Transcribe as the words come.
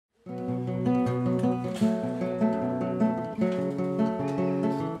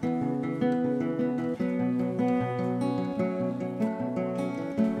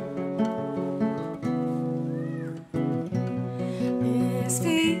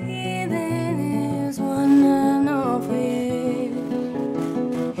breathing is one and off it.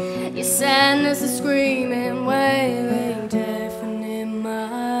 Your sadness is screaming, wailing, deafening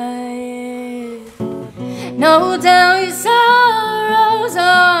my ear. No doubt your sorrows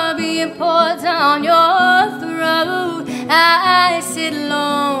are being poured down your throat. I sit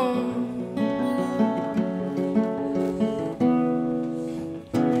alone.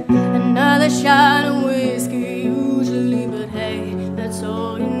 Another shot of whiskey usually, but hey, that's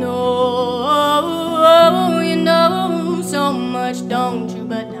all you know. You know so much, don't you?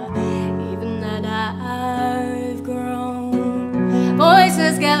 But even that I've grown.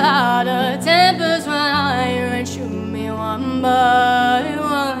 Voices get louder